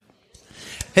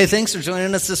Hey, thanks for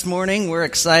joining us this morning. We're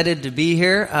excited to be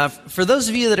here. For those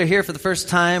of you that are here for the first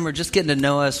time or just getting to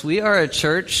know us, we are a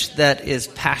church that is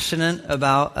passionate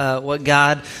about what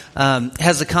God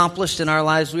has accomplished in our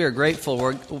lives. We are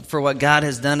grateful for what God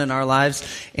has done in our lives,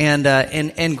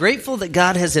 and grateful that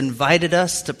God has invited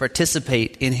us to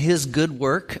participate in His good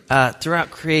work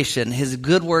throughout creation, His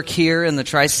good work here in the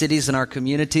Tri-Cities in our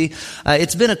community.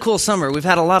 It's been a cool summer. We've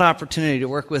had a lot of opportunity to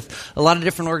work with a lot of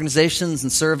different organizations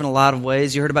and serve in a lot of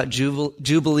ways. You heard about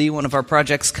Jubilee, one of our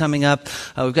projects coming up.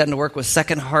 We've gotten to work with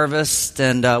Second Harvest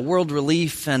and World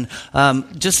Relief. And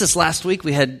just this last week,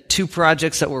 we had two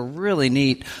projects that were really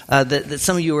neat that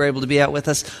some of you were able to be out with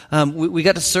us. We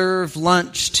got to serve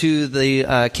lunch to the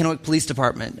Kennewick Police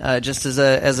Department just as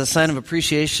a sign of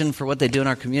appreciation for what they do in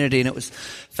our community. And it was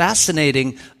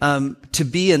fascinating to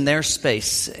be in their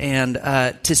space and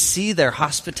to see their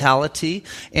hospitality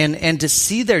and to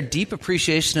see their deep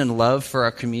appreciation and love for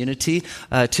our community.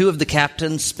 Two of the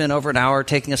captains spent over an hour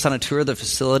taking us on a tour of the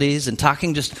facilities and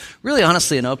talking just really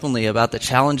honestly and openly about the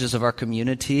challenges of our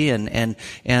community and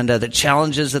the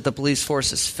challenges that the police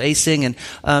force is facing. And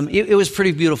it was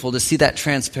pretty beautiful to see that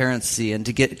transparency and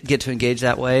to get to engage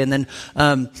that way. And then,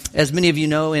 as many of you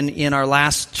know, in our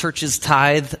last church's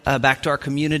tithe back to our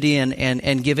community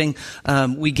and giving,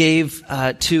 we gave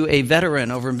to a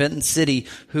veteran over in Benton City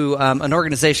who an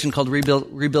organization called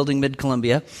Rebuilding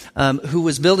Mid-Columbia, who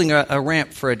was building a ramp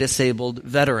for a disabled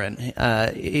veteran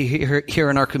here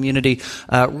in our community.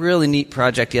 Really neat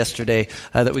project yesterday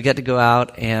that we got to go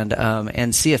out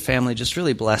and see a family just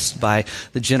really blessed by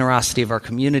the generosity of our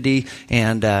community.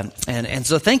 And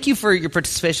so thank you for your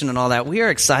participation in all that. We are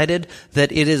excited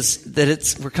that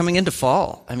we're coming into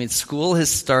fall. I mean, school has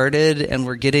started and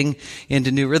we're getting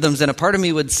into new rhythms. And a part of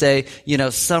me would say,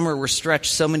 summer we're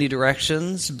stretched so many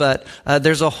directions, but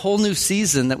there's a whole new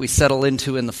season that we settle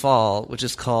into in the fall, which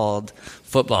is called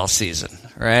football season,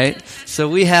 right? So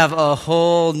we have a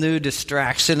whole new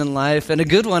distraction in life, and a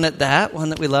good one at that, one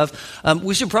that we love.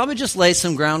 We should probably just lay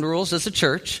some ground rules as a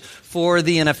church for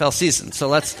the NFL season. So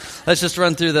let's just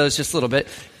run through those just a little bit.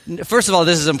 First of all,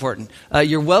 this is important.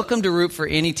 You're welcome to root for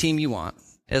any team you want,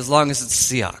 as long as it's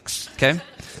Seahawks, okay?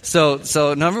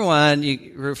 So number one,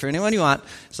 you root for anyone you want,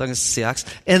 as long as it's Seahawks.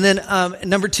 And then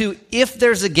number two, if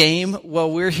there's a game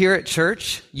while we're here at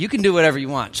church, you can do whatever you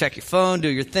want. Check your phone, do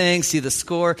your thing, see the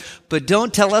score, but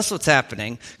don't tell us what's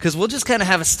happening, because we'll just kind of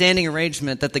have a standing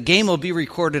arrangement that the game will be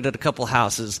recorded at a couple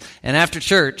hawses, and after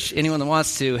church, anyone that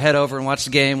wants to head over and watch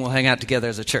the game, we'll hang out together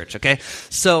as a church, okay?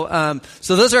 So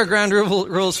those are our ground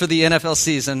rules for the NFL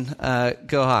season.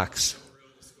 Go Hawks.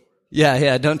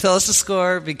 Yeah, don't tell us the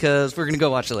score because we're going to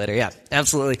go watch it later. Yeah,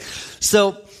 absolutely.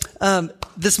 So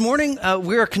this morning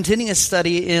we are continuing a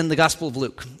study in the Gospel of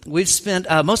Luke. We've spent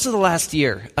most of the last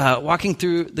year walking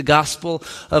through the Gospel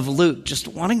of Luke, just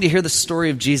wanting to hear the story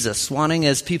of Jesus, wanting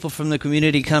as people from the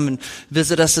community come and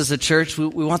visit us as a church,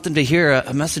 we want them to hear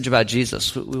a message about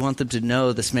Jesus. We want them to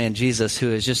know this man Jesus who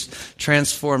has just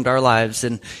transformed our lives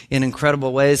in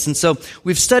incredible ways. And so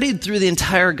we've studied through the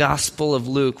entire Gospel of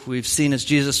Luke. We've seen as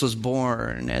Jesus was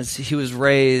born, as he was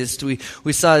raised. We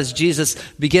saw as Jesus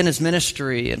began his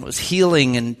ministry and was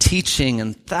healing and teaching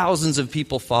and thousands of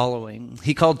people following.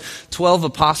 He called 12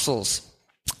 apostles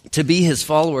to be his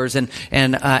followers, and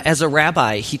as a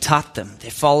rabbi, he taught them. They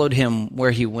followed him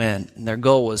where he went, and their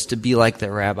goal was to be like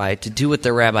their rabbi, to do what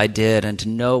their rabbi did, and to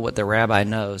know what their rabbi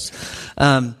knows.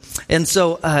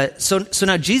 So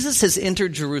now Jesus has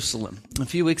entered Jerusalem a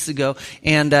few weeks ago,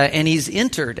 and he's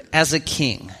entered as a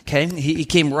king. Okay, he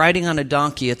came riding on a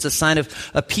donkey. It's a sign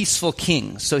of a peaceful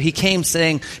king. So he came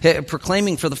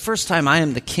proclaiming for the first time, "I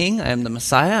am the King. I am the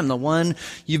Messiah. I'm the one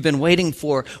you've been waiting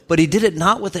for." But he did it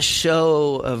not with a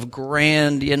show of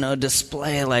grand,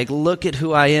 display, like, look at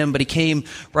who I am. But he came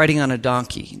riding on a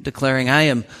donkey, declaring, "I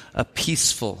am a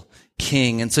peaceful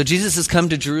king." And so Jesus has come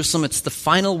to Jerusalem. It's the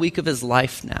final week of his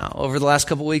life now. Over the last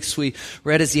couple of weeks, we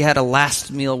read as he had a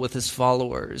last meal with his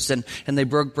followers, and they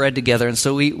broke bread together. And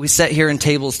so we sat here in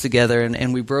tables together,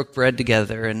 and we broke bread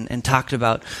together and talked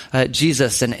about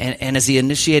Jesus. And as he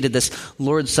initiated this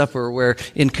Lord's Supper, where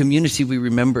in community we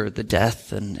remember the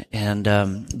death and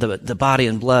the body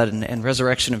and blood and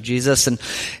resurrection of Jesus. And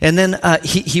then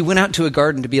he went out to a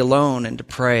garden to be alone and to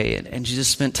pray. And Jesus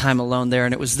spent time alone there.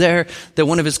 And it was there that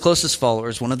one of his closest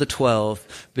followers, one of the 12,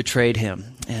 betrayed him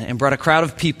and brought a crowd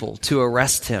of people to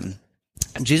arrest him.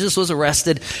 And Jesus was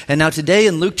arrested. And now today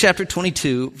in Luke chapter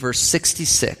 22, verse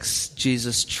 66,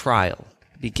 Jesus' trial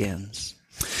begins.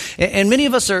 And many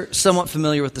of us are somewhat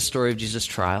familiar with the story of Jesus'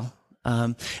 trial.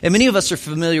 And many of us are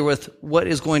familiar with what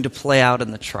is going to play out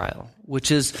in the trial,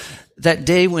 which is that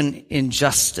day when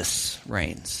injustice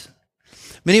reigns.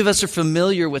 Many of us are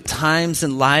familiar with times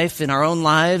in life, in our own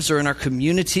lives or in our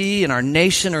community, in our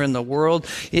nation or in the world,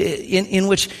 in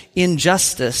which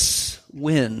injustice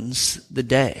wins the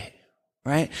day.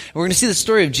 Right? And we're going to see the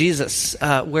story of Jesus,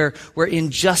 where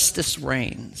injustice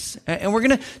reigns. And we're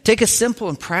going to take a simple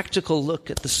and practical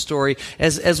look at the story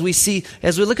as we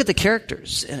look at the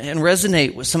characters and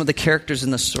resonate with some of the characters in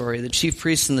the story, the chief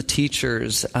priests and the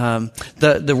teachers,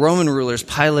 the Roman rulers,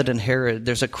 Pilate and Herod.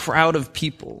 There's a crowd of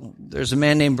people. There's a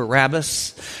man named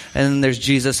Barabbas, and then there's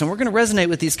Jesus. And we're going to resonate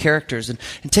with these characters and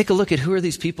take a look at who are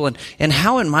these people and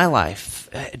how in my life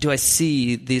do I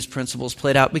see these principles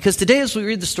played out. Because today as we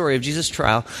read the story of Jesus'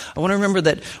 trial, I want to remember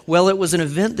that, well, it was an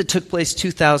event that took place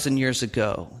 2,000 years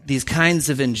ago. These kinds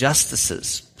of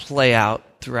injustices play out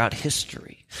throughout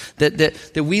history. That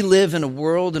we live in a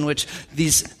world in which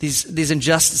these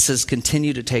injustices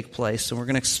continue to take place. And we're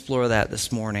going to explore that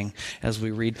this morning as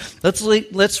we read.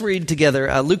 Let's read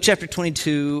together Luke chapter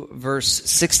 22, verse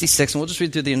 66. And we'll just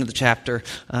read through the end of the chapter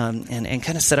and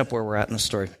kind of set up where we're at in the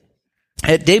story.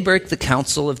 At daybreak, the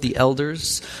council of the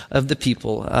elders of the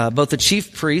people, both the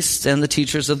chief priests and the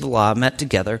teachers of the law, met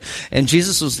together, and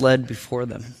Jesus was led before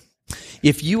them.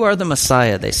 "If you are the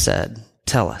Messiah," they said,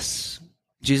 "tell us."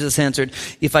 Jesus answered,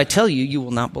 "If I tell you, you will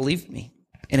not believe me.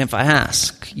 And if I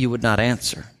ask, you would not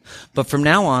answer. But from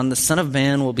now on, the Son of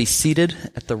Man will be seated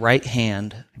at the right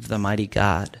hand of the mighty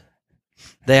God."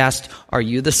 They asked, "Are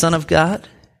you the Son of God?"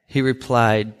 He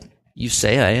replied, "You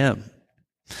say I am."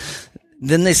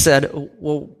 Then they said,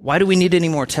 "Well, why do we need any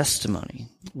more testimony?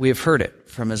 We have heard it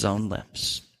from his own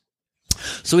lips."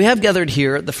 So we have gathered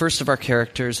here the first of our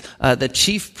characters, the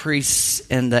chief priests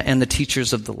and the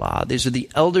teachers of the law. These are the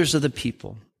elders of the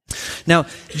people. Now,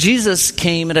 Jesus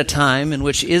came at a time in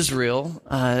which Israel,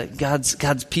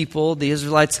 God's people, the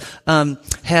Israelites,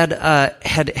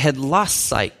 had lost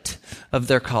sight of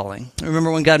their calling. Remember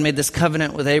when God made this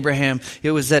covenant with Abraham, it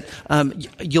was that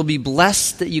you'll be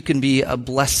blessed that you can be a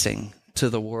blessing to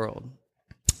the world.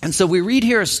 And so we read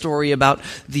here a story about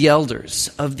the elders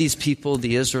of these people,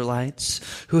 the Israelites,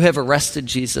 who have arrested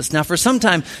Jesus. Now, for some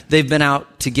time, they've been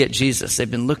out to get Jesus. They've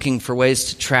been looking for ways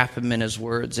to trap him in his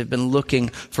words. They've been looking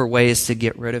for ways to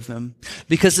get rid of him.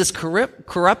 Because this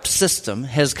corrupt system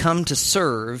has come to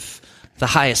serve the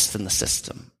highest in the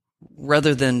system,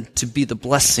 rather than to be the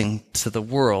blessing to the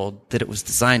world that it was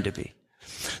designed to be.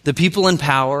 The people in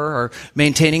power are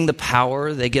maintaining the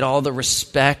power. They get all the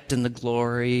respect and the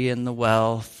glory and the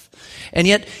wealth. And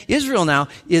yet Israel now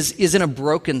is in a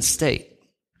broken state.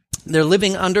 They're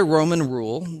living under Roman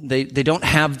rule. They don't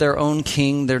have their own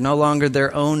king. They're no longer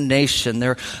their own nation.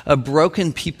 They're a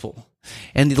broken people.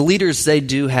 And the leaders they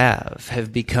do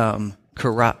have become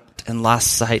corrupt and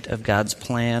lost sight of God's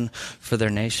plan for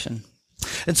their nation.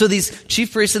 And so these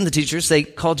chief priests and the teachers, they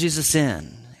call Jesus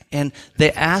in. And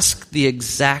they ask the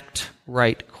exact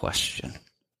right question.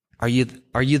 Are you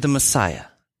the Messiah?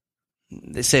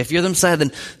 They say, if you're the Messiah,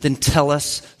 then tell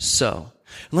us so.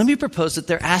 Let me propose that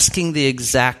they're asking the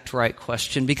exact right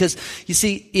question because, you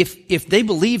see, if they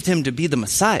believed him to be the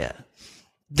Messiah,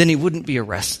 then he wouldn't be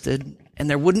arrested and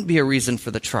there wouldn't be a reason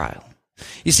for the trial.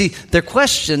 You see, their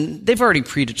question, they've already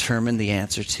predetermined the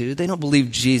answer to. They don't believe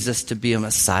Jesus to be a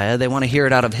Messiah. They want to hear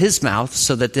it out of his mouth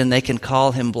so that then they can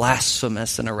call him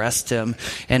blasphemous and arrest him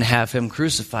and have him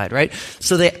crucified, right?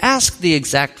 So they ask the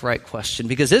exact right question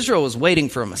because Israel was waiting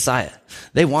for a Messiah.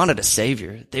 They wanted a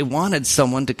savior. They wanted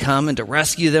someone to come and to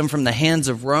rescue them from the hands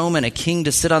of Rome and a king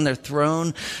to sit on their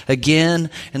throne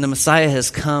again. And the Messiah has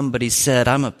come, but he said,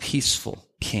 "I'm a peaceful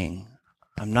king.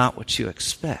 I'm not what you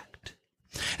expect."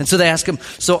 And so they ask him,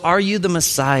 "So are you the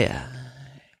Messiah?"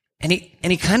 And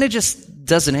he kind of just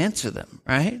doesn't answer them,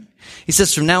 right? He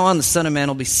says, "From now on, the Son of Man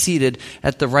will be seated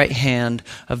at the right hand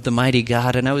of the mighty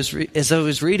God." And as I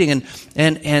was reading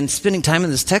and spending time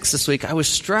in this text this week, I was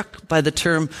struck by the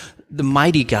term, the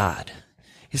mighty God.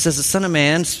 He says, the Son of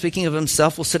Man, speaking of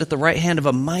himself, will sit at the right hand of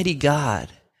a mighty God.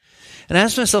 And I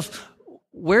asked myself,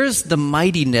 where's the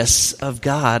mightiness of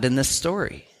God in this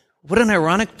story? What an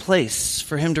ironic place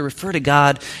for him to refer to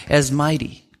God as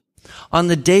mighty. On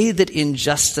the day that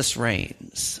injustice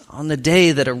reigns, on the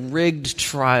day that a rigged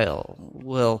trial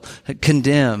will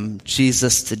condemn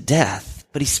Jesus to death,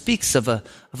 but he speaks of a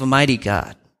mighty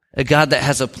God, a God that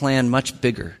has a plan much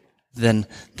bigger than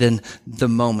the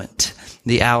moment,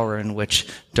 the hour in which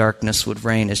darkness would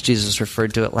reign, as Jesus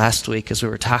referred to it last week as we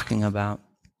were talking about.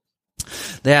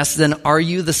 They asked then, "Are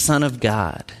you the Son of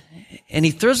God?" And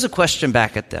he throws the question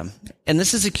back at them. And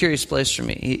this is a curious place for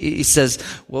me. He says,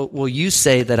 well, you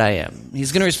say that I am.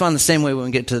 He's going to respond the same way when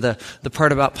we get to the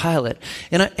part about Pilate.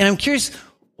 And I'm curious,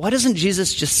 why doesn't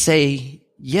Jesus just say,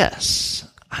 "Yes,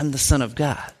 I'm the Son of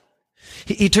God"?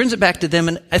 he turns it back to them,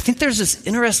 and I think there's this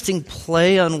interesting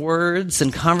play on words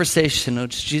and conversation in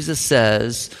which Jesus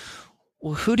says,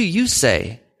 well, who do you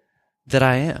say that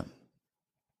I am?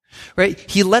 Right?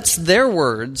 He lets their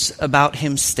words about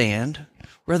him stand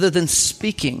rather than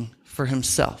speaking for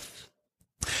himself.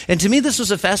 And to me, this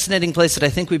was a fascinating place that I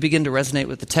think we begin to resonate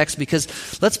with the text because,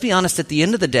 let's be honest, at the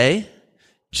end of the day,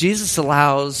 Jesus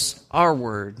allows our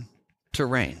word to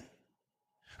reign.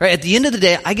 Right? At the end of the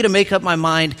day, I get to make up my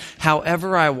mind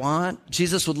however I want.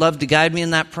 Jesus would love to guide me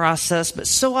in that process, but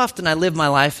so often I live my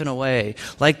life in a way,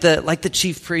 like the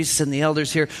chief priests and the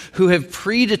elders here, who have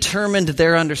predetermined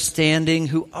their understanding,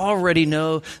 who already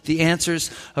know the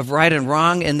answers of right and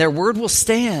wrong, and their word will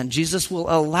stand. Jesus will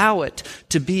allow it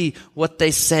to be what they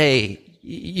say.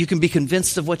 You can be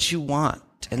convinced of what you want,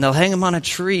 and they'll hang him on a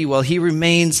tree while he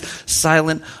remains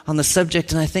silent on the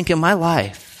subject. And I think in my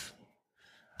life,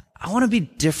 I want to be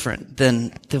different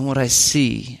than what I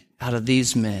see out of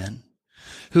these men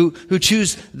who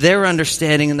choose their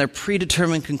understanding and their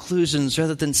predetermined conclusions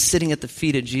rather than sitting at the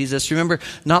feet of Jesus. Remember,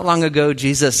 not long ago,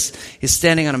 Jesus is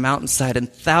standing on a mountainside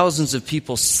and thousands of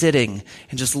people sitting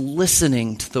and just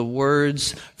listening to the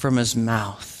words from his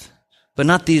mouth. But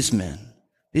not these men.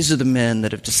 These are the men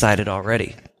that have decided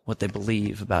already what they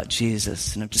believe about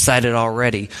Jesus and have decided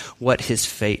already what his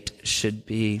fate should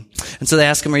be. And so they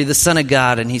ask him, are you the Son of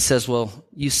God? And he says, well,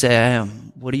 you say I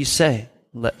am. What do you say?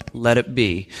 Let it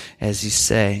be as you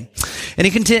say.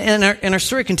 And and our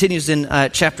story continues in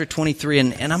chapter 23,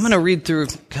 and I'm going to read through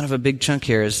kind of a big chunk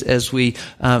here as we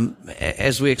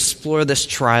explore this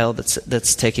trial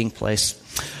that's taking place.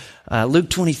 Luke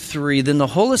 23, then the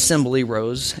whole assembly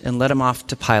rose and led him off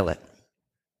to Pilate.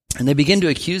 And they begin to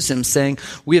accuse him, saying,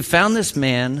 we have found this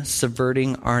man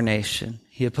subverting our nation.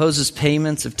 He opposes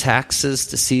payments of taxes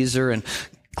to Caesar and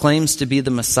claims to be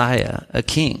the Messiah, a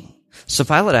king. So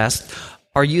Pilate asked,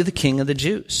 are you the king of the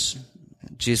Jews?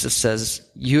 Jesus says,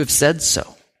 you have said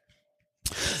so.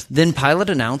 Then Pilate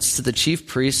announced to the chief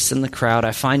priests and the crowd,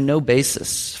 I find no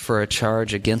basis for a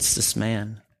charge against this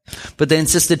man. But they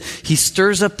insisted, he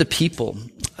stirs up the people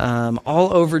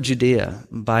all over Judea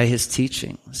by his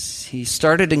teachings. He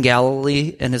started in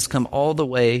Galilee and has come all the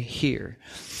way here.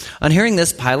 On hearing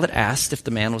this, Pilate asked if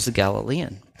the man was a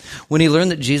Galilean. When he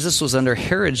learned that Jesus was under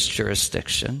Herod's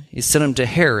jurisdiction, he sent him to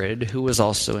Herod, who was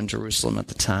also in Jerusalem at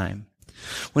the time.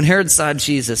 When Herod saw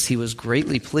Jesus, he was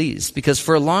greatly pleased, because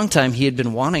for a long time he had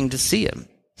been wanting to see him.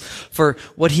 For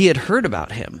what he had heard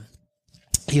about him,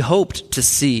 he hoped to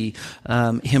see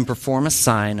him perform a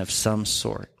sign of some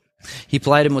sort. He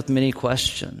plied him with many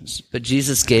questions, but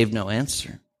Jesus gave no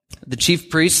answer. The chief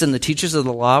priests and the teachers of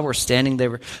the law were standing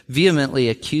there vehemently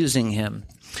accusing him.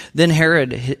 Then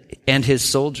Herod and his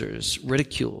soldiers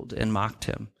ridiculed and mocked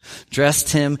him,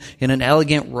 dressed him in an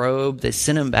elegant robe. They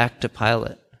sent him back to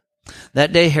Pilate.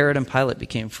 That day Herod and Pilate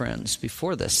became friends.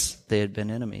 Before this, they had been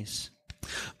enemies.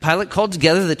 Pilate called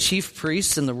together the chief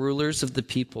priests and the rulers of the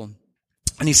people.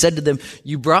 And he said to them,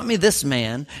 you brought me this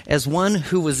man as one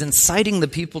who was inciting the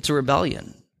people to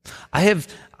rebellion. I've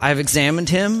examined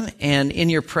him and in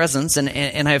your presence,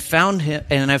 and I've found him,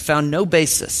 and I've found no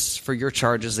basis for your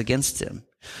charges against him.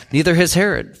 Neither has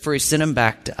Herod, for he sent him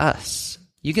back to us.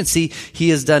 You can see he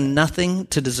has done nothing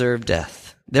to deserve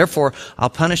death. Therefore, I'll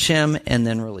punish him and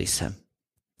then release him.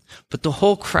 But the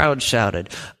whole crowd shouted,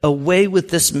 away with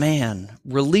this man,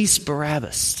 release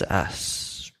Barabbas to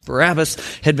us. Barabbas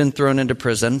had been thrown into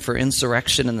prison for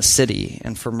insurrection in the city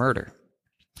and for murder.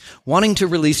 Wanting to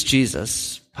release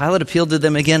Jesus, Pilate appealed to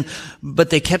them again,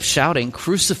 but they kept shouting,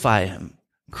 crucify him,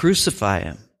 crucify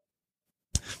him.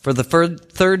 For the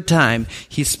third time,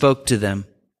 he spoke to them.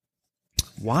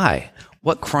 Why?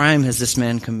 What crime has this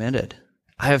man committed?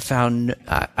 I have found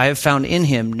in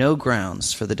him no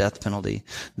grounds for the death penalty.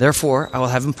 Therefore, I will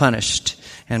have him punished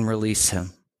and release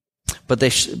him. But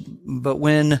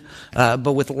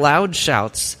with loud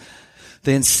shouts,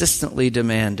 they insistently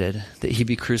demanded that he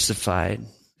be crucified,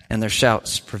 and their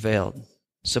shouts prevailed.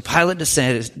 So Pilate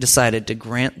decided to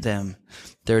grant them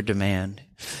their demand.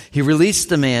 He released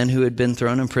the man who had been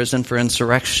thrown in prison for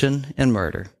insurrection and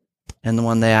murder, and the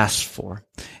one they asked for,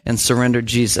 and surrendered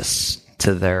Jesus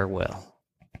to their will.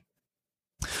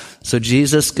 So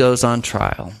Jesus goes on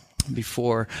trial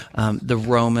before the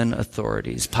Roman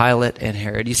authorities, Pilate and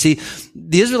Herod. You see,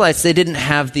 the Israelites, they didn't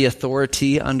have the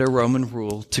authority under Roman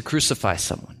rule to crucify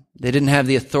someone. They didn't have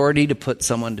the authority to put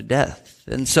someone to death.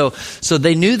 And so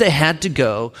they knew they had to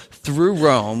go through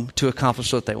Rome to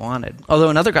accomplish what they wanted. Although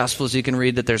in other Gospels you can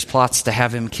read that there's plots to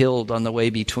have him killed on the way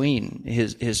between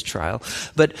his trial.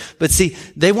 But see,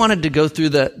 they wanted to go through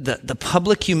the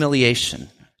public humiliation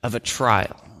of a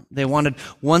trial. They wanted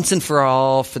once and for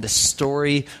all for the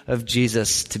story of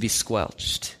Jesus to be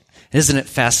squelched. Isn't it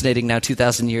fascinating now,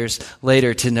 2,000 years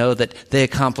later, to know that they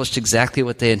accomplished exactly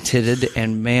what they intended,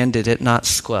 and man did it not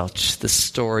squelch the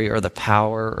story or the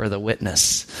power or the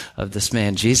witness of this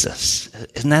man, Jesus.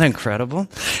 Isn't that incredible?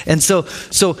 And so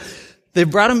they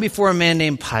brought him before a man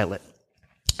named Pilate,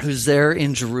 who's there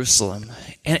in Jerusalem.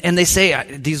 And they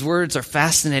say, these words are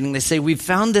fascinating. They say, we've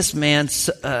found this man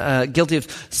guilty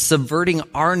of subverting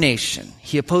our nation.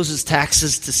 He opposes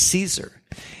taxes to Caesar.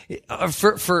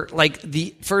 For like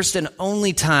the first and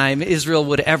only time Israel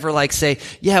would ever say,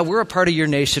 yeah, we're a part of your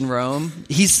nation, Rome.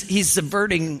 He's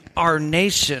subverting our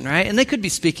nation, right? And they could be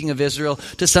speaking of Israel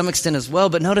to some extent as well,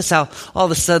 but notice how all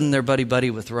of a sudden they're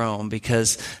buddy-buddy with Rome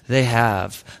because they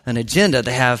have an agenda.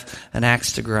 They have an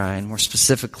axe to grind. More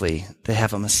specifically, they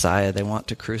have a Messiah they want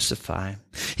to crucify.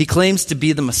 He claims to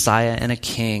be the Messiah and a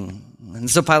king. And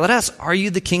so Pilate asks, are you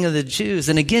the king of the Jews?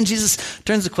 And again, Jesus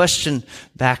turns the question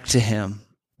back to him.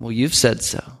 Well, you've said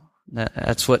so.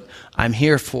 That's what I'm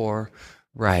here for,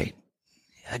 right?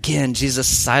 Again, Jesus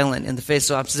silent in the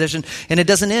face of opposition. And it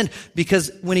doesn't end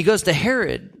because when he goes to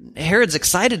Herod, Herod's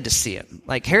excited to see him.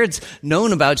 Herod's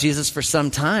known about Jesus for some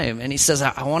time. And he says,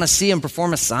 I want to see him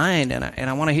perform a sign and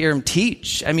I want to hear him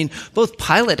teach. I mean, both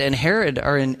Pilate and Herod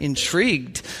are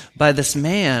intrigued by this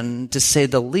man, to say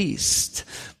the least.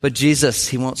 But Jesus,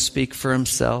 he won't speak for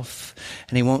himself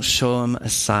and he won't show him a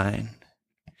sign.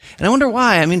 And I wonder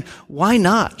why. I mean, why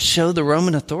not show the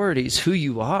Roman authorities who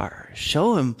you are?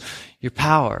 Show them your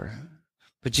power.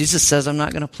 But Jesus says, I'm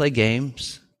not going to play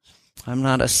games. I'm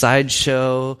not a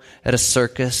sideshow at a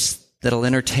circus that'll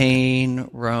entertain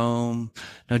Rome.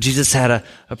 No, Jesus had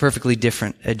a perfectly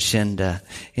different agenda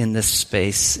in this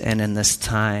space and in this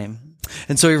time.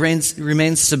 And so he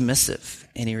remains submissive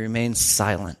and he remains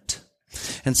silent.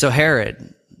 And so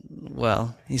Herod,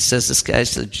 well, he says this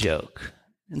guy's a joke.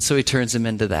 And so he turns him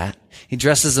into that. He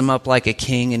dresses him up like a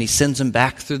king and he sends him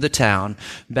back through the town,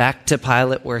 back to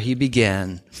Pilate where he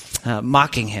began,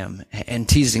 mocking him and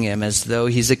teasing him as though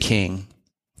he's a king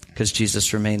because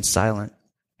Jesus remains silent.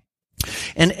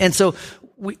 And so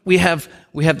we have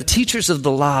the teachers of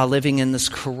the law living in this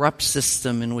corrupt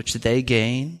system in which they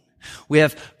gain. We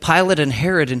have Pilate and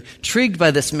Herod intrigued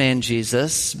by this man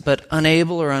Jesus, but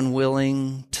unable or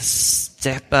unwilling to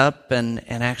step up and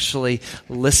actually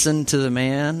listen to the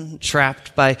man,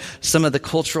 trapped by some of the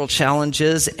cultural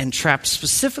challenges and trapped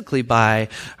specifically by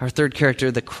our third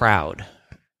character, the crowd,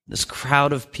 this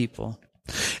crowd of people.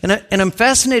 And I'm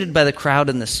fascinated by the crowd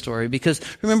in this story because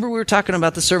remember we were talking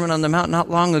about the Sermon on the Mount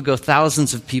not long ago.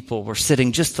 Thousands of people were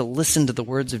sitting just to listen to the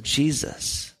words of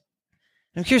Jesus.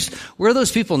 I'm curious, where are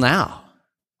those people now?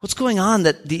 What's going on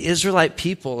that the Israelite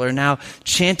people are now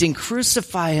chanting,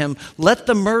 crucify him, let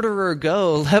the murderer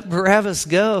go, let Barabbas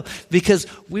go, because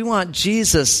we want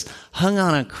Jesus hung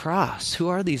on a cross. Who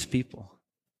are these people?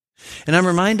 And I'm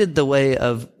reminded the way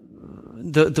that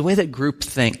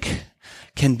groupthink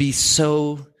can be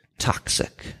so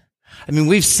toxic. I mean,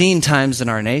 we've seen times in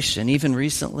our nation, even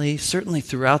recently, certainly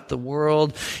throughout the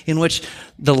world, in which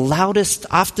the loudest,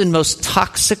 often most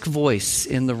toxic voice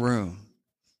in the room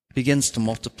begins to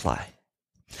multiply.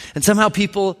 And somehow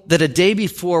people that a day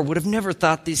before would have never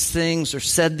thought these things or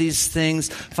said these things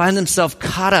find themselves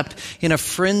caught up in a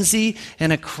frenzy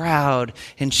and a crowd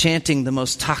and chanting the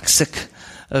most toxic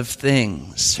of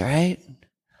things, right?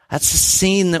 That's the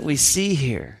scene that we see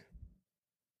here.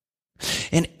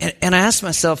 And I ask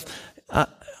myself,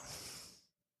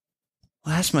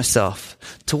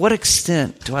 to what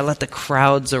extent do I let the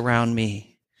crowds around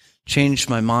me change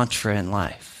my mantra in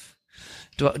life?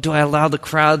 Do I allow the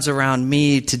crowds around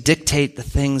me to dictate the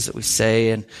things that we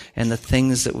say and the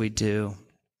things that we do?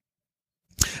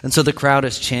 And so the crowd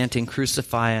is chanting,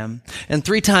 crucify him. And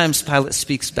 3 times Pilate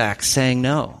speaks back, saying,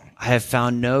 no, I have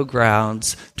found no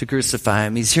grounds to crucify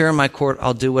him. He's here in my court.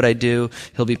 I'll do what I do.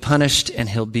 He'll be punished and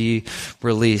he'll be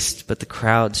released. But the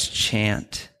crowds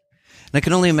chant. And I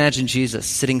can only imagine Jesus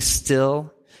sitting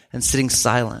still and sitting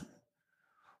silent.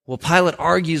 Well, Pilate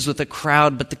argues with the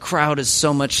crowd, but the crowd is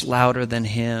so much louder than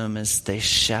him as they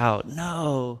shout,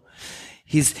 no.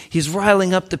 He's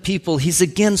riling up the people. He's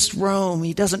against Rome.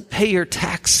 He doesn't pay your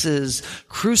taxes.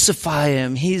 Crucify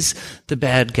him. He's the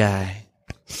bad guy.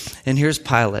 And here's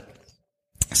Pilate,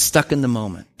 stuck in the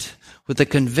moment, with a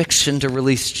conviction to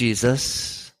release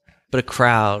Jesus, but a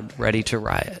crowd ready to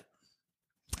riot.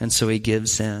 And so he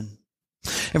gives in.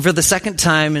 And for the second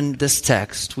time in this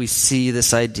text, we see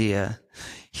this idea.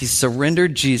 He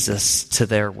surrendered Jesus to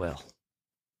their will.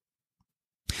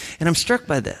 And I'm struck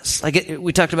by this.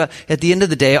 We talked about, at the end of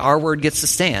the day, our word gets to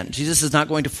stand. Jesus is not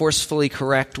going to forcefully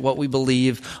correct what we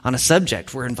believe on a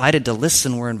subject. We're invited to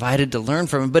listen. We're invited to learn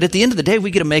from him. But at the end of the day, we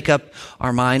get to make up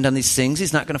our mind on these things.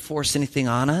 He's not going to force anything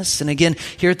on us. And again,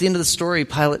 here at the end of the story,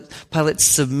 Pilate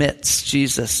submits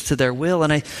Jesus to their will.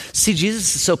 And I see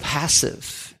Jesus is so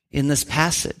passive in this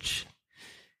passage.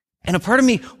 And a part of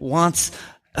me wants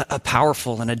a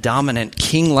powerful and a dominant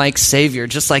king-like savior,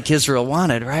 just like Israel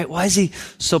wanted, right? Why is he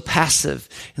so passive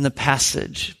in the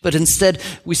passage? But instead,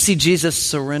 we see Jesus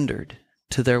surrendered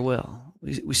to their will.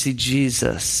 We see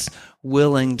Jesus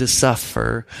willing to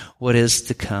suffer what is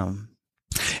to come.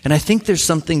 And I think there's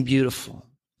something beautiful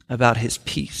about his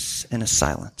peace and his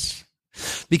silence.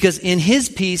 Because in his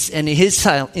peace and in his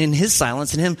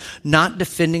silence, and him not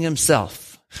defending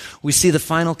himself, we see the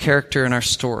final character in our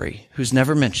story who's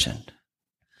never mentioned,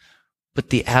 but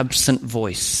the absent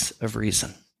voice of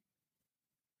reason.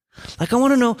 I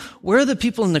want to know, where are the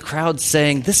people in the crowd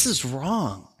saying, this is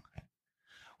wrong?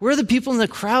 Where are the people in the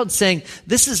crowd saying,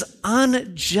 this is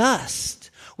unjust?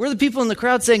 Where are the people in the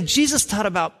crowd saying, Jesus taught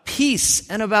about peace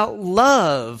and about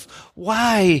love?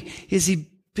 Why is he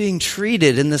being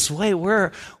treated in this way?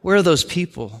 Where are those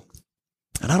people?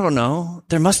 And I don't know.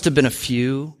 There must have been a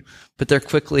few, but they're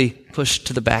quickly pushed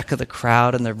to the back of the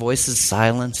crowd and their voices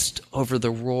silenced over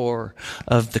the roar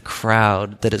of the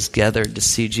crowd that is gathered to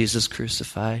see Jesus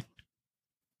crucified.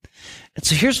 And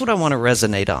so here's what I want to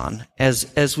resonate on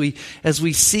as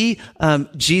we see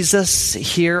Jesus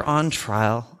here on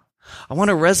trial. I want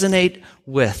to resonate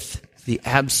with the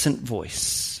absent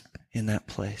voice in that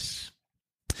place.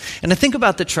 And I think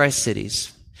about the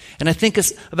Tri-Cities, and I think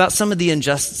about some of the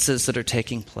injustices that are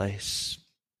taking place.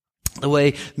 The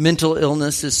way mental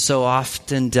illness is so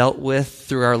often dealt with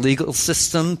through our legal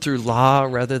system, through law,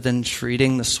 rather than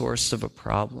treating the source of a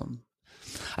problem.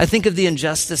 I think of the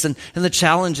injustice and the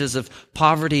challenges of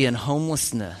poverty and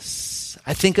homelessness.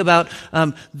 I think about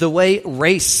the way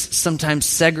race sometimes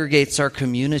segregates our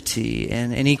community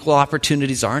and equal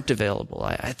opportunities aren't available.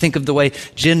 I think of the way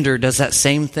gender does that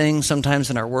same thing sometimes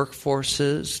in our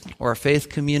workforces or our faith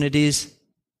communities.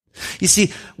 You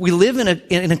see, we live in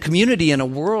a community, in a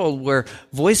world where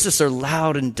voices are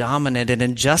loud and dominant and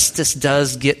injustice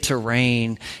does get to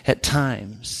reign at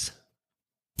times.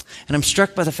 And I'm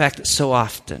struck by the fact that so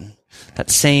often that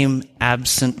same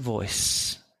absent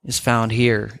voice is found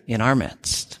here in our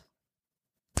midst.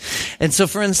 And so,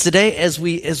 friends, today as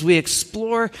we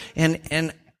explore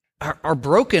and are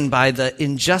broken by the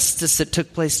injustice that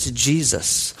took place to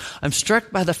Jesus, I'm struck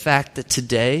by the fact that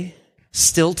today,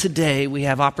 still today, we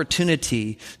have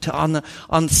opportunity to, on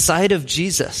the side of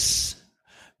Jesus,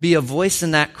 be a voice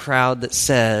in that crowd that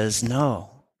says, no,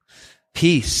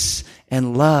 peace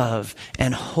and love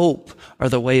and hope are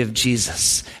the way of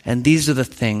Jesus. And these are the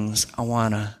things I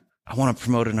want to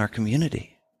promote in our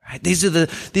community. Right? These are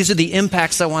the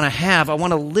impacts I want to have. I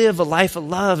want to live a life of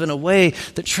love in a way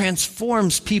that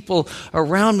transforms people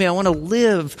around me. I want to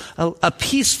live a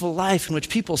peaceful life in which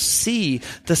people see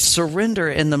the surrender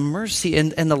and the mercy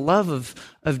and the love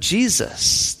of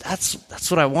Jesus.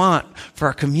 That's what I want for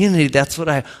our community. That's what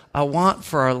I want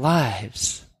for our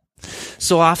lives.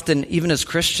 So often, even as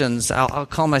Christians, I'll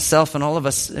call myself and all of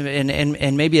us,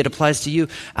 and maybe it applies to you,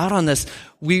 out on this,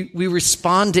 we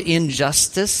respond to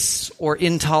injustice or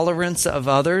intolerance of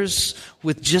others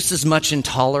with just as much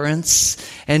intolerance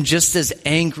and just as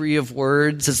angry of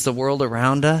words as the world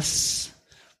around us.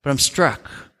 But I'm struck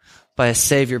by a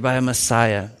Savior, by a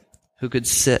Messiah who could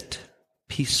sit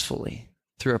peacefully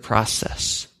through a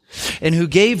process and who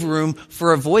gave room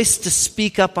for a voice to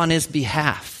speak up on his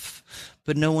behalf.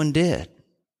 But no one did.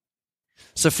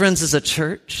 So friends, as a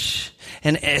church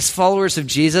and as followers of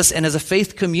Jesus and as a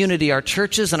faith community, our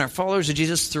churches and our followers of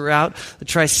Jesus throughout the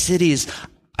Tri-Cities,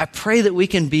 I pray that we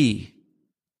can be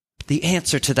the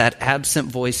answer to that absent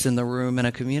voice in the room in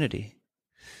a community.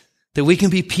 That we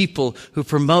can be people who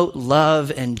promote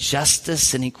love and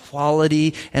justice and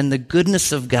equality and the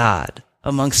goodness of God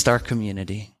amongst our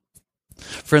community.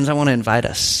 Friends, I want to invite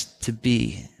us to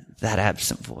be that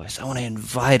absent voice. I want to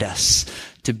invite us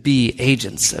to be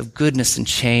agents of goodness and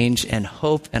change and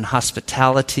hope and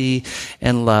hospitality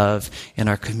and love in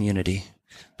our community,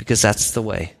 because that's the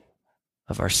way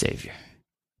of our Savior.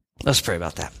 Let's pray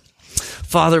about that.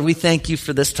 Father, we thank you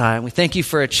for this time. We thank you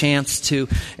for a chance to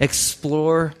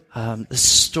explore the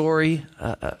story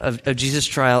of Jesus'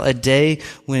 trial, a day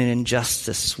when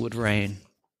injustice would reign.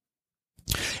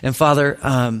 And Father,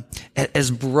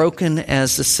 as broken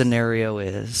as the scenario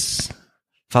is,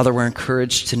 Father, we're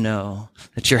encouraged to know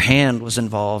that your hand was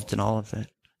involved in all of it.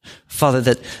 Father,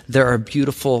 that there are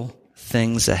beautiful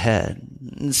things ahead.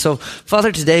 And so,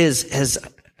 Father, today as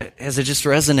as I just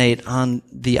resonate on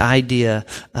the idea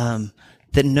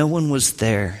that no one was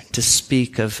there to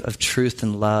speak of truth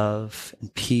and love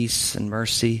and peace and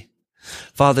mercy.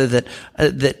 Father,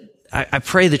 that I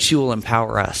pray that you will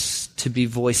empower us to be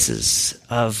voices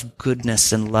of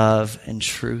goodness and love and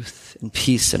truth and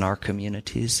peace in our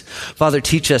communities. Father,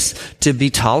 teach us to be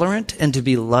tolerant and to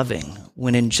be loving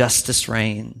when injustice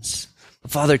reigns.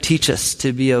 Father, teach us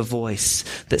to be a voice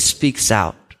that speaks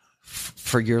out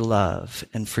for your love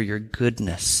and for your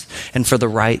goodness and for the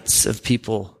rights of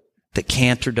people that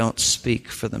can't or don't speak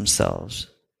for themselves.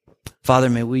 Father,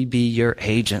 may we be your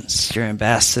agents, your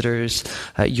ambassadors,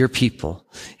 your people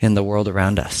in the world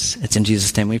around us. It's in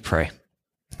Jesus' name we pray.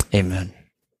 Amen.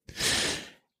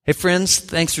 Hey friends,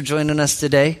 thanks for joining us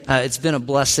today. It's been a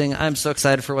blessing. I'm so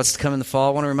excited for what's to come in the fall.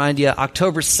 I want to remind you,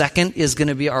 October 2nd is going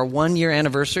to be our 1-year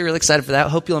anniversary. Really excited for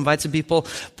that. Hope you'll invite some people.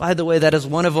 By the way, that is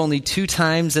one of only 2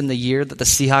 times in the year that the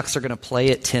Seahawks are going to play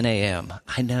at 10 a.m.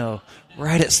 I know.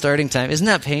 Right at starting time. Isn't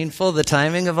that painful, the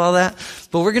timing of all that?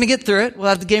 But we're going to get through it. We'll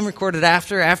have the game recorded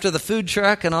after the food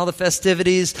truck and all the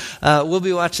festivities. We'll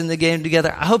be watching the game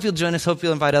together. I hope you'll join us. Hope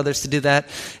you'll invite others to do that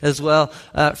as well.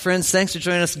 Friends, thanks for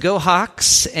joining us. Go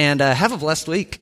Hawks, and have a blessed week.